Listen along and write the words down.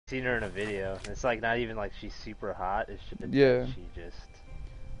seen her in a video. It's like not even like she's super hot. It's just Yeah. she just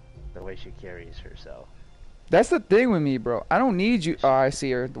the way she carries herself. That's the thing with me, bro. I don't need you. Oh, I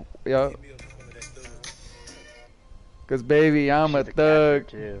see her. Yup. Cause baby, I'm a She's catcher thug.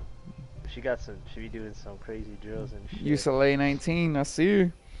 too. She got some. She be doing some crazy drills and shit. UCLA 19. I see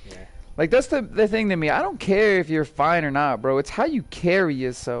her. Yeah. Like that's the thing to me. I don't care if you're fine or not, bro. It's how you carry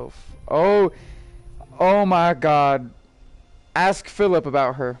yourself. Oh my God. Ask Philip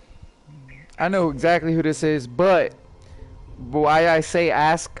about her. I know exactly who this is, but why I say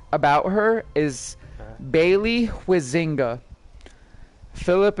ask about her is Biiiiiiooomutante.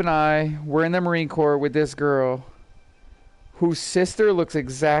 Philip and I were in the Marine Corps with this girl whose sister looks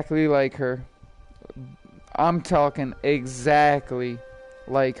exactly like her. I'm talking exactly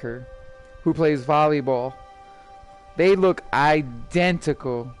like her. Who plays volleyball. They look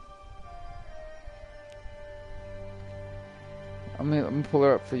identical. I'm gonna pull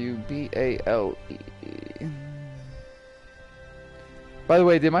her up for you. Biiiiiooomutante. By the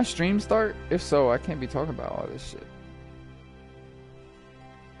way, did my stream start? If so, I can't be talking about all this shit.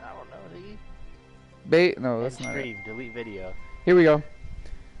 I don't know, dude. No, that's not it. Stream, delete video. Here we go.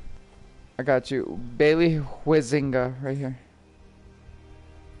 I got you. Biiiiiiooomutante right here.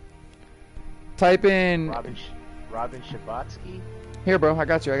 Type in. Robin Shabatsky? Here, bro. I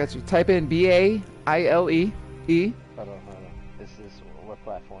got you. Type in Biiiiiooomutante. Hold on. This is what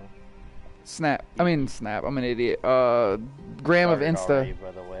platform? Snap. Snap. I'm an idiot. Gram of Insta. Already,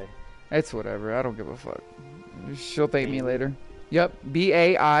 by the way. It's whatever. I don't give a fuck. She'll thank me later. Yep.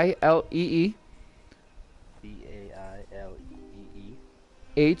 Biiiiiooomutante.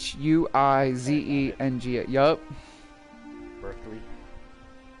 Huizeng. Yup. Berkeley.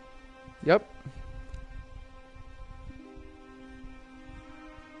 Yup.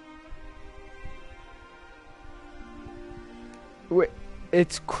 Wait,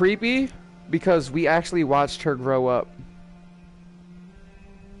 it's creepy because we actually watched her grow up.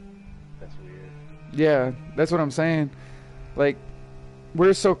 That's weird. Yeah, that's what I'm saying. Like, we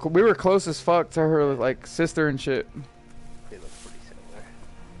were close as fuck to her, like, sister and shit. They look pretty similar.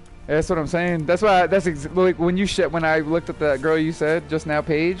 That's what I'm saying. That's why. Like when I looked at that girl you said just now,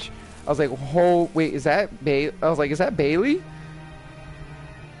 Paige. I was like, wait, is that I was like, is that Bailey? They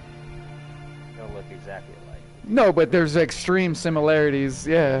don't look exactly alike. No, but there's extreme similarities.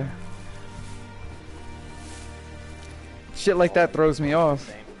 Yeah. Shit like that throws me off.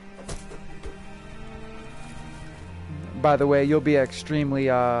 Same. By the way, you'll be extremely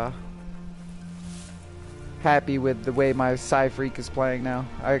happy with the way my Psy Freak is playing now.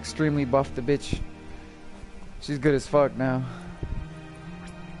 I extremely buffed the bitch. She's good as fuck now.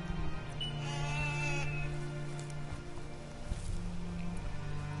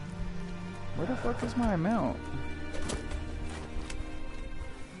 Where the fuck is my mount?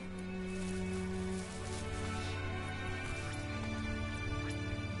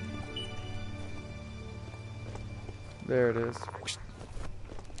 There it is.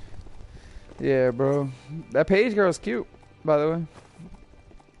 Yeah, bro. That Paige girl's cute, by the way.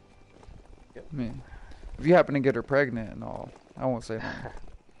 Yep. I mean, if you happen to get her pregnant and all, I won't say nothing.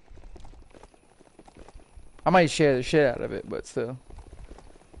 I might share the shit out of it, but still.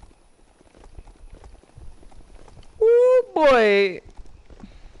 Ooh, boy.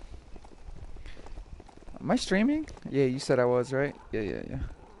 Am I streaming? Yeah, you said I was, right? Yeah.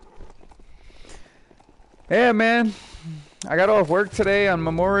 Yeah, man. I got off work today on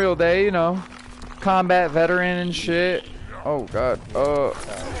Memorial Day, you know. Combat veteran and shit. Oh, God.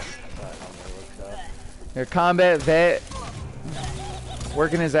 Yeah, combat vet.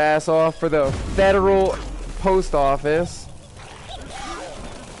 Working his ass off for the federal post office.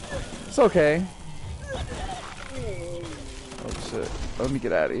 It's okay. Oh, shit. Let me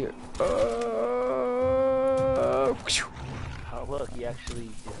get out of here. Oh, look, he actually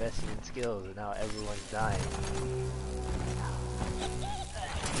invested in skills and now everyone's dying.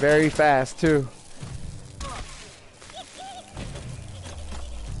 Very fast, too.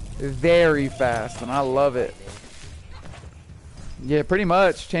 Very fast, and I love it. Yeah, pretty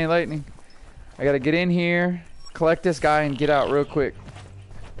much. Chain lightning. I gotta get in here, collect this guy, and get out real quick.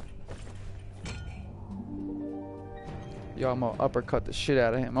 Yo, I'm gonna uppercut the shit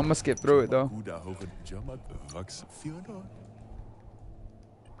out of him. I'm gonna skip through it, though.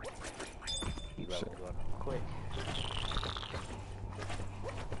 Quick.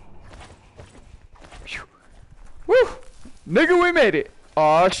 Woo! Nigga, we made it!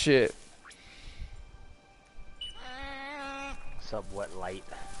 Aw, shit. Somewhat light.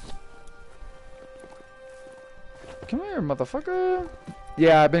 Come here, motherfucker.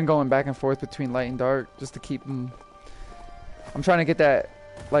 Yeah, I've been going back and forth between light and dark just to keep them. I'm trying to get that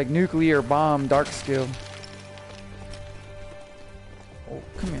like nuclear bomb dark skill. Oh,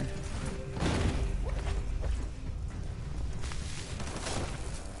 come here.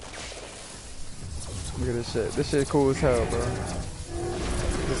 Look at this shit. This shit cool as hell, bro.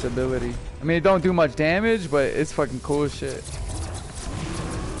 This ability. I mean, it don't do much damage, but it's fucking cool as shit.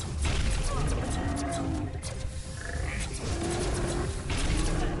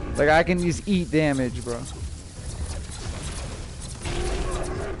 Like, I can just eat damage, bro.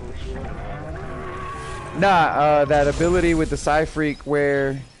 Nah, that ability with the Psy-Freak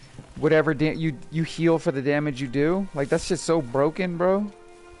where whatever you heal for the damage you do. Like, that's just so broken, bro.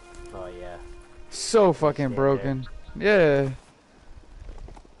 Oh, yeah. So fucking broken. Yeah.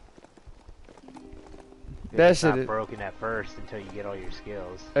 That It's shit not is broken at first until you get all your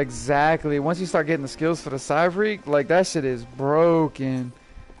skills. exactly. Once you start getting the skills for the Psy-Freak, like that shit is broken.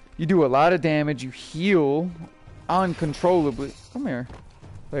 You do a lot of damage, you heal uncontrollably. Come here.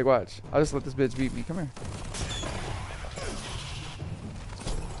 Like, watch. I'll just let this bitch beat me. Come here.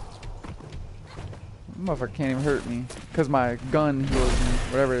 Motherfucker can't even hurt me. Because my gun heals me.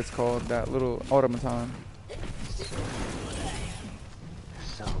 Whatever it's called. That little automaton.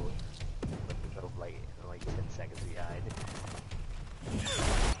 So, like 10 seconds behind.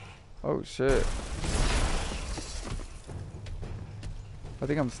 Oh, shit. I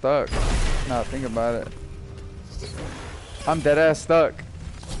think I'm stuck. Nah, think about it. I'm dead ass stuck.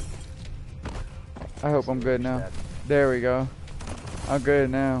 I hope I'm good now. There we go. I'm good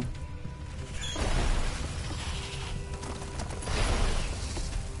now.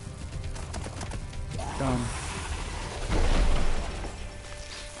 Done.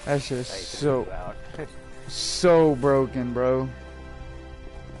 That shit is so broken, bro.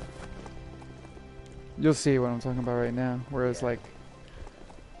 You'll see what I'm talking about right now. Where it's like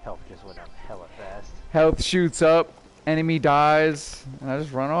Health just went up hella fast. health shoots up, enemy dies, and I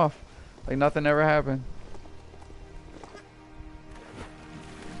just run off. Like nothing ever happened.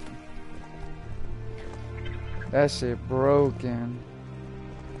 That shit broken.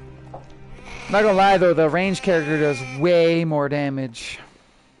 Not gonna lie though, the range character does way more damage.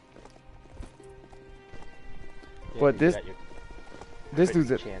 Yeah, But this crit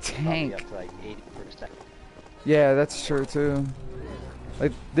dude's a chance is tank. probably up to like 80%. Yeah, that's true too.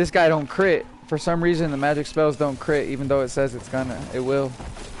 Like this guy don't crit. For some reason the magic spells don't crit even though it says it's gonna. It will.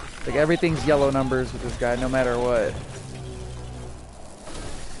 Like everything's yellow numbers with this guy no matter what.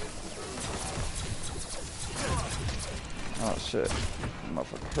 Oh shit.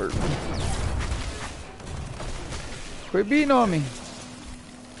 Motherfucker hurt me. Quit beating on me.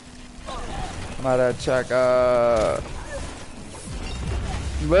 I'm out of check.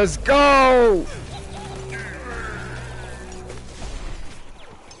 Let's go!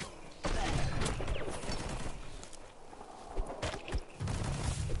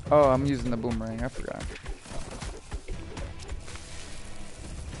 Oh, I'm using the boomerang. I forgot.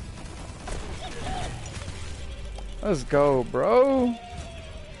 Let's go, bro.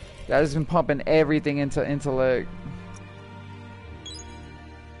 Guys been pumping everything into intellect.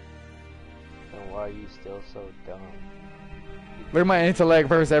 Then why are you still so dumb? Look at my intellect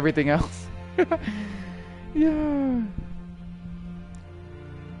versus everything else. Yeah.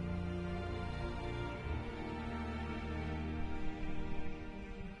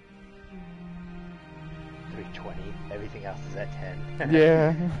 320. Everything else is at 10.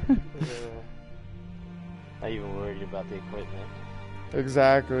 Yeah. Not even worried about the equipment.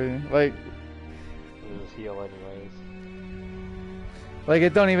 Exactly. Like We'll just heal anyways.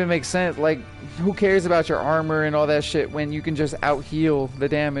 it don't even make sense. Like, who cares about your armor and all that shit when you can just out heal the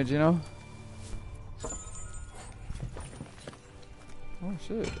damage, you know? Oh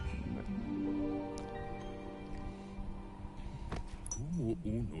shit.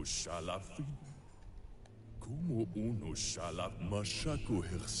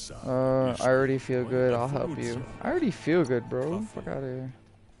 I already feel good. I'll help you. I already feel good, bro. Fuck out of here.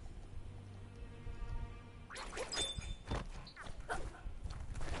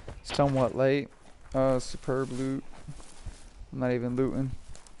 Somewhat late. Superb loot. I'm not even looting.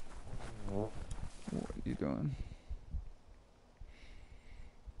 What are you doing?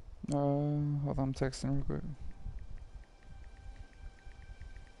 Hold on, I'm texting real quick.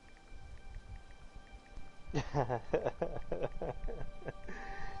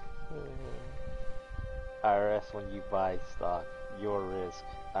 IRS when you buy stock, your risk.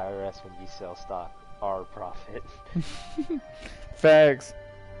 IRS when you sell stock, our profit. Facts.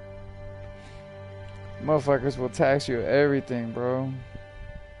 Motherfuckers will tax you everything, bro.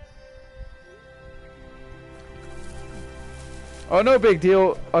 Oh, no big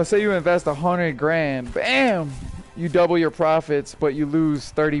deal. I'll say you invest 100 grand. Bam! you double your profits, but you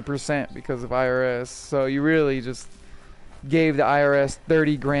lose 30% because of IRS. So you really just gave the IRS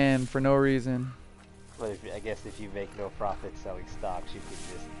 30 grand for no reason. But I guess if you make no profit selling stocks, you can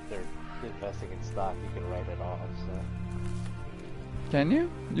just, they're investing in stock, you can write it off, so. Can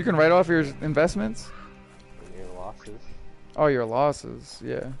you? You can write off your investments? Your losses. Oh, your losses,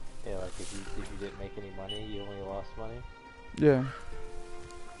 yeah. Yeah, like if you didn't make any money, you only lost money. Yeah.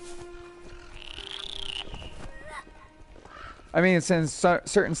 I mean, since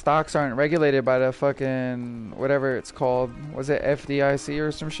certain stocks aren't regulated by the fucking whatever it's called, was it FDIC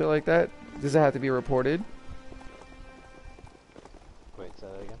or some shit like that? Does it have to be reported? Wait, say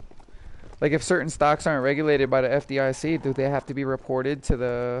that again? Like if certain stocks aren't regulated by the FDIC, do they have to be reported to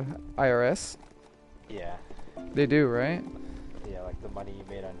the IRS? Yeah. They do, right? Yeah, like the money you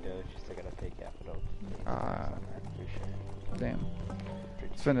made on Doge, you're still gonna pay capital. Sure. Damn.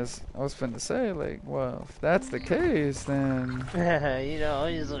 I was finna say, like, well, if that's the case, then... you know,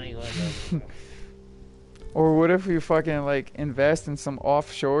 he's only going Or what if you fucking, like, invest in some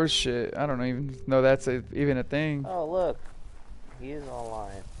offshore shit? I don't even know that's even a thing. Oh, look. He is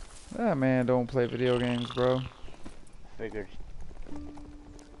online. That man don't play video games, bro. Figured.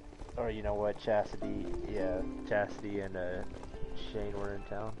 Or you know what, Chastity and Shane were in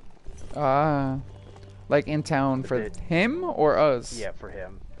town. Ah. Like in town for him or us? Yeah, for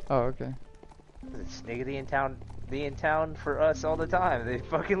him. Oh, okay. Sniggity in town for us all the time. They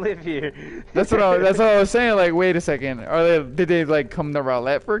fucking live here. That's what I was saying. Like, wait a second. Did they like come to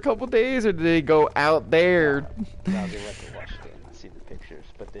Rowlett for a couple days, or did they go out there? No, they went to Washington and see the pictures,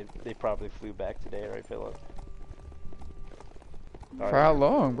 but they probably flew back today, right, Philip? For how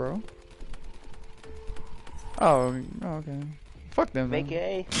long, bro? Oh, okay. Fuck them. Make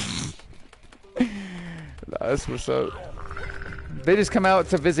A. Nah, that's what's up. They just come out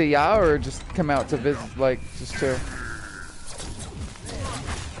to visit y'all, or just come out to visit, like, just chill?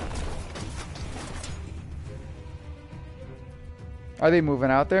 Are they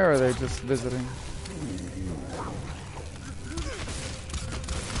moving out there, or are they just visiting?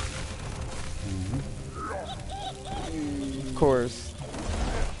 Of course.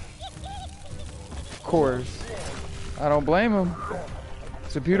 Of course. I don't blame them.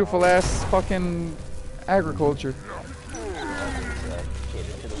 It's a beautiful ass fucking agriculture.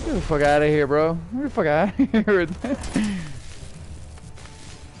 Get the fuck out of here, bro. Get the fuck out of here.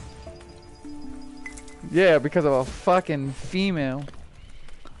 Yeah, because of a fucking female.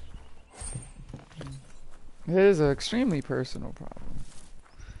 It is an extremely personal problem.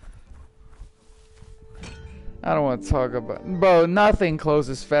 I don't want to talk about... Bro, nothing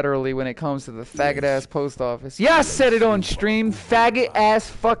closes federally when it comes to the faggot-ass post office. Yeah, I said it on stream. Faggot-ass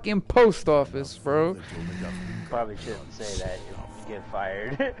fucking post office, bro. Probably shouldn't say that. You get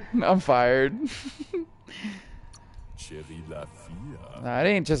fired. I'm fired. Nah, it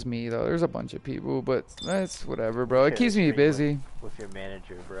ain't just me, though. There's a bunch of people, but that's whatever, bro. It keeps me busy. With your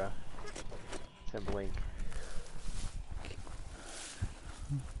manager, bro. To blink.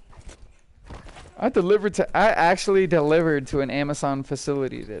 I actually delivered to an Amazon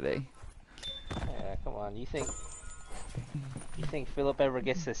facility today. Yeah, come on. You think Philip ever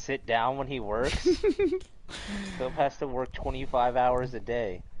gets to sit down when he works? Philip has to work 25 hours a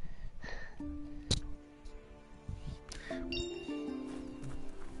day.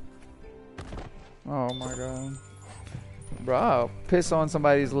 Oh my god. Bro, I'll piss on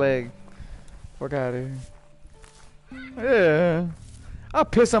somebody's leg. Fuck out of here. Yeah. I'll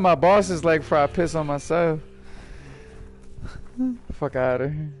piss on my boss's leg before I piss on myself. Fuck out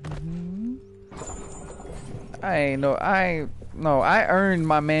of here. I earned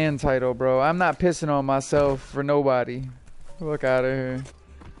my man title, bro. I'm not pissing on myself for nobody. Fuck out of here.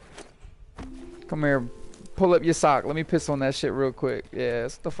 Come here. Pull up your sock. Let me piss on that shit real quick. Yeah,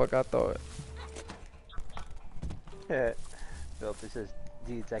 that's the fuck I thought. Philip says,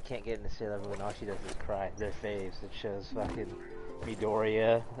 dudes, I can't get into Sailor Moon. All she does is cry. Their faves. It shows fucking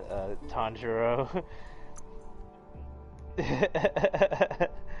Midoriya, Tanjiro.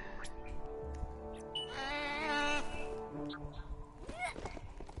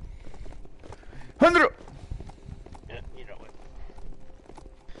 $100. Yeah, you know what?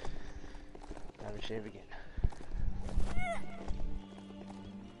 Time to shave again.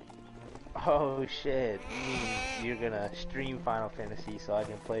 Oh shit, you're gonna stream Final Fantasy so I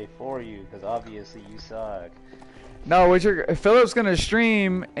can play for you, because obviously you suck. No, Philip's gonna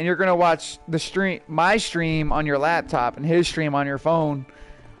stream, and you're gonna watch my stream on your laptop, and his stream on your phone,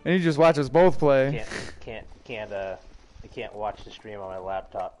 and you just watch us both play. I can't watch the stream on my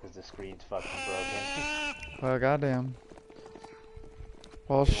laptop because the screen's fucking broken. Well, goddamn.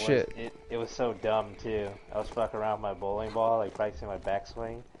 Oh shit. It was so dumb too. I was fucking around with my bowling ball, like practicing my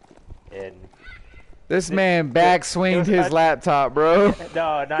backswing, and this man backswinged his laptop, bro.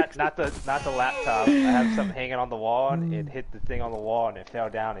 No, not the laptop. I have something hanging on the wall, and it hit the thing on the wall, and it fell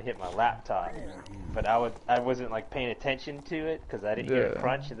down and hit my laptop. But I wasn't like paying attention to it because I didn't hear a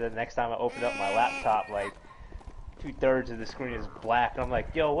crunch. And then the next time I opened up my laptop, like 2/3 of the screen is black. And I'm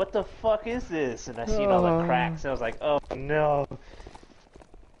like, yo, what the fuck is this? And I seen all the cracks, and I was like, oh no.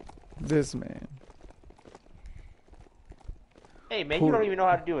 This man. Hey man, you don't even know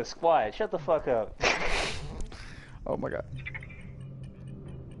how to do a squat. Shut the fuck up. Oh my god.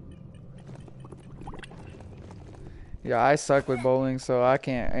 Yeah, I suck with bowling, so I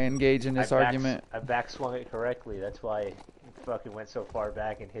can't engage in this argument. I backswung it correctly. That's why it fucking went so far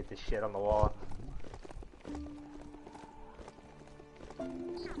back and hit the shit on the wall.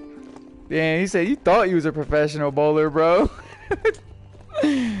 Damn, he said you thought you was a professional bowler, bro.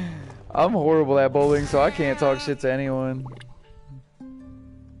 I'm horrible at bowling, so I can't talk shit to anyone.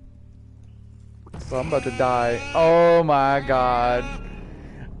 So I'm about to die. Oh my god.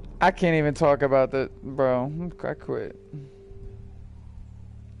 I can't even talk about that, bro. I quit.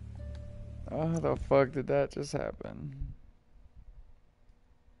 Oh, how the fuck did that just happen?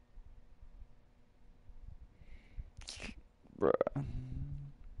 Bruh.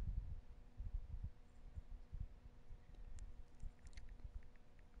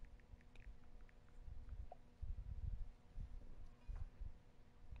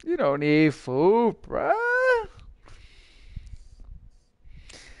 You don't need food, bruh.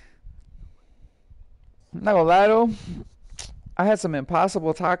 Not gonna lie though, I had some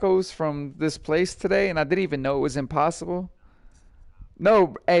impossible tacos from this place today, and I didn't even know it was impossible.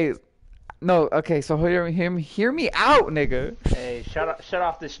 No, hey, no, okay, so hear me out, nigga. Hey, shut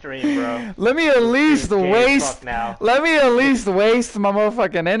off the stream, bro. Let me at least waste. Let me at least waste my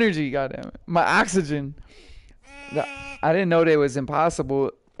motherfucking energy, goddammit, my oxygen. I didn't know they was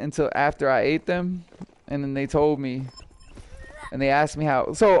impossible until after I ate them, and then they told me, and they asked me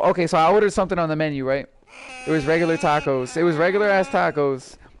how. So okay, so I ordered something on the menu, right? It was regular tacos. It was regular ass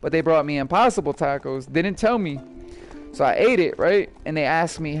tacos, but they brought me impossible tacos. They didn't tell me. So I ate it, right? And they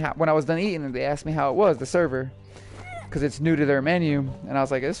asked me how, when I was done eating it, they asked me how it was, the server, because it's new to their menu. And I was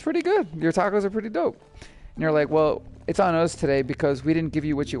like, it's pretty good. Your tacos are pretty dope. And they're like, well, it's on us today because we didn't give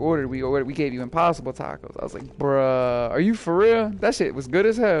you what you ordered. We gave you impossible tacos. I was like, bruh, are you for real? That shit was good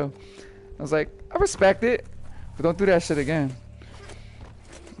as hell. I was like, I respect it, but don't do that shit again,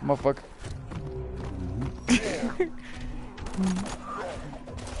 motherfucker.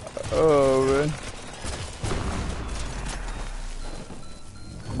 Oh man,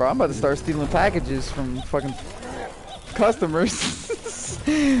 bro, I'm about to start stealing packages from fucking customers.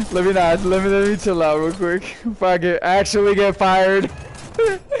 let me chill out real quick before I actually get fired.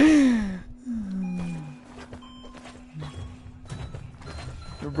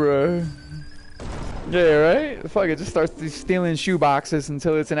 Bro, yeah, right. Fuck it, just start stealing shoe boxes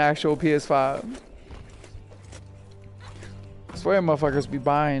until it's an actual PS5. I swear motherfuckers be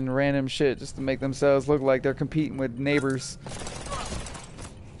buying random shit just to make themselves look like they're competing with neighbors.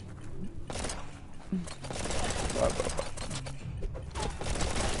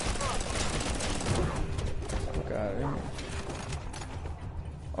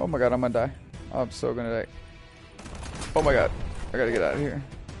 Oh my god, I'm gonna die. I'm so gonna die. Oh my god, I gotta get out of here.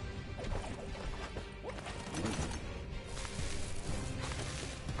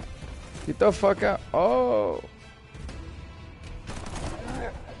 Get the fuck out. Oh.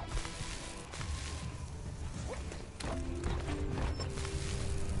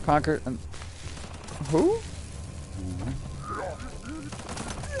 Conquer and who?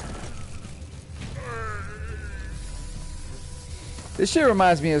 This shit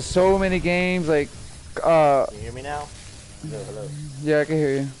reminds me of so many games like Can you hear me now? Hello. Yeah, I can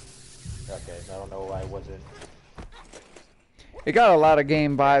hear you. Okay, I don't know why it wasn't. It got a lot of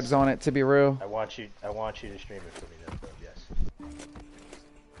game vibes on it, to be real. I want you to stream it for me then, bro. Yes.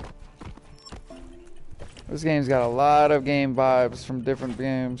 This game's got a lot of game vibes from different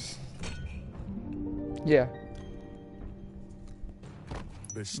games. Yeah.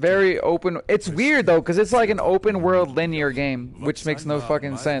 Very open. It's weird though, because it's like an open world linear game, which makes no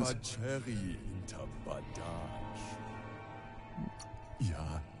fucking sense.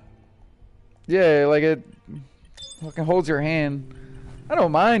 Yeah, like it fucking holds your hand. I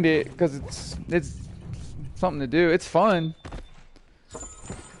don't mind it because it's something to do. It's fun,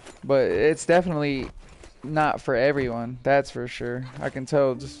 but it's definitely not for everyone. That's for sure. I can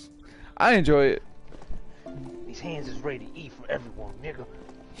tell. Just I enjoy it. These hands is ready to eat for everyone, nigga.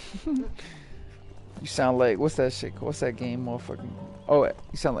 You sound like, what's that shit? What's that game, motherfucking? Oh, you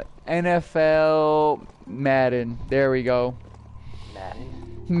sound like NFL Madden. There we go.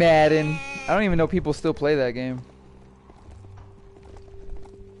 Madden? Madden. I don't even know people still play that game.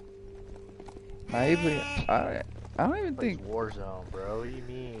 I don't even think. Warzone, bro. What do you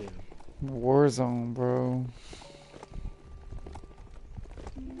mean? Warzone, bro.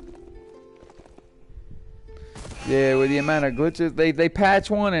 Yeah, with the amount of glitches, they patch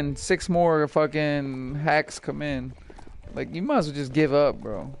one and 6 more fucking hacks come in. Like, you might as well just give up,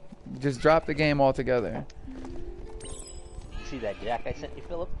 bro. Just drop the game altogether. See that Jack I sent you,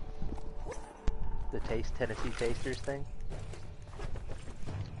 Philip? The Tennessee Tasters thing?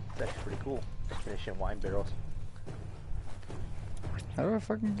 It's actually pretty cool. Finishing wine barrels. How do I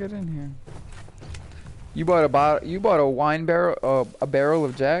fucking get in here? You bought a wine barrel, a barrel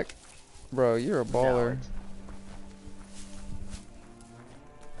of Jack? Bro, you're a baller.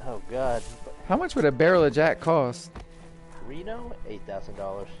 No, oh god. How much would a barrel of Jack cost? Reno,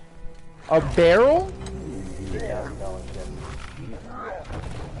 $8,000. A barrel?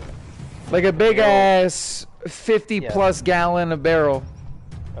 $8,000. Like a big ass 50 plus gallon of barrel.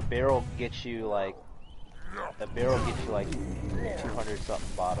 A barrel gets you like 200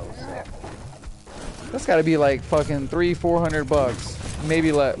 something bottles. So. That's gotta be like fucking $300-400,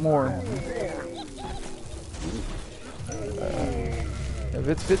 maybe more. If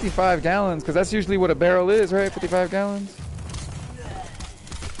it's 55 gallons, because that's usually what a barrel is, right? 55 gallons.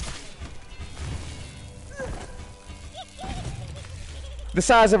 The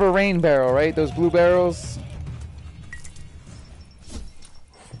size of a rain barrel, right? Those blue barrels.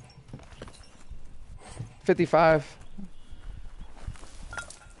 $55.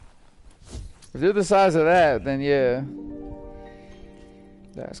 If they're the size of that, then yeah.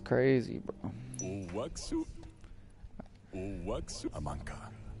 That's crazy, bro.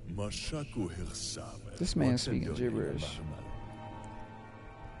 This man's speaking gibberish.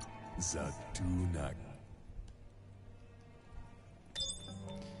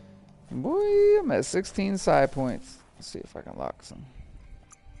 Boy, I'm at 16 side points. Let's see if I can lock some.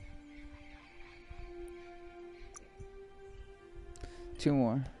 Two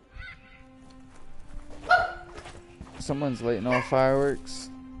more. Someone's lighting off fireworks.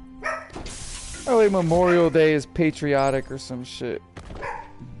 Oh, like Memorial Day is patriotic or some shit.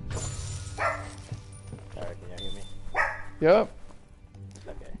 Alright, can you hear me? Yep.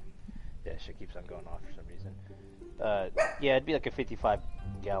 Okay. Yeah, shit keeps on going off for some reason. Yeah, it'd be like a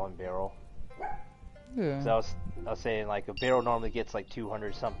 55-gallon barrel. Yeah. So I was saying like a barrel normally gets like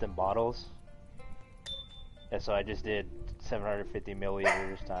 200 something bottles. And so I just did 750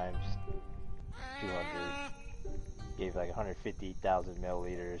 milliliters times 200. Gave like 150,000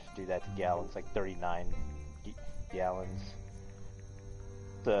 milliliters. Do that to gallons, like 39 gallons.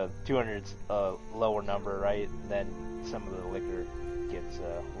 The 200's a lower number, right? And then some of the liquor gets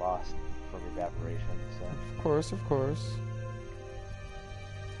lost from evaporation. So. Of course, of course.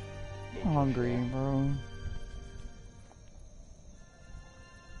 I'm hungry, bro.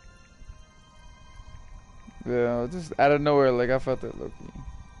 Yeah, just out of nowhere, like I felt it, Loki.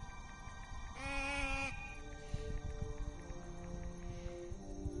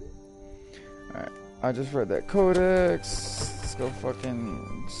 Alright, I just read that codex. Let's go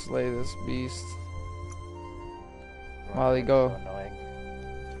fucking slay this beast. Molly, go. So annoying.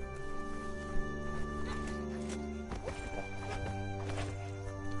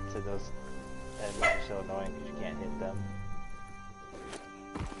 So those enemies are so annoying because you can't hit them.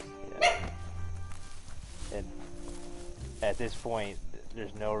 Yeah. And at this point,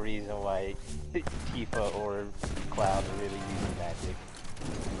 there's no reason why Tifa or Cloud are really using magic.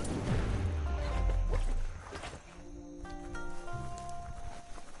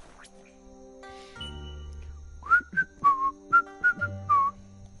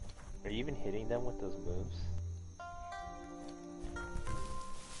 Are you even hitting them with those moves?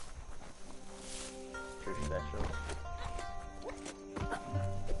 True special.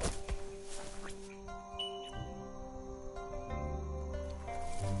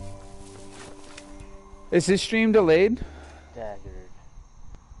 Is this stream delayed? Staggered.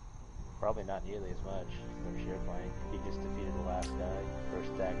 Probably not nearly as much. From SharePoint. He just defeated the last guy.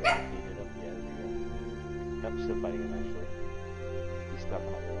 First stagger defeated him. Yeah, there you go. Nope, still fighting him actually. He's stuck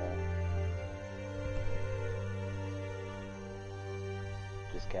on the wall.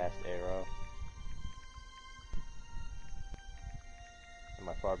 Just cast arrow. Am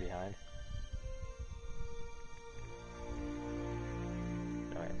I far behind?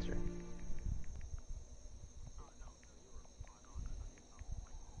 No answer.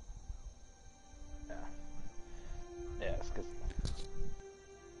 Yeah, it's 'cause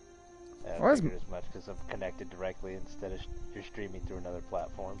Why is figured as much because I'm connected directly instead of you're streaming through another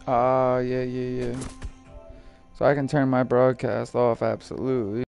platform. yeah. So I can turn my broadcast off absolutely.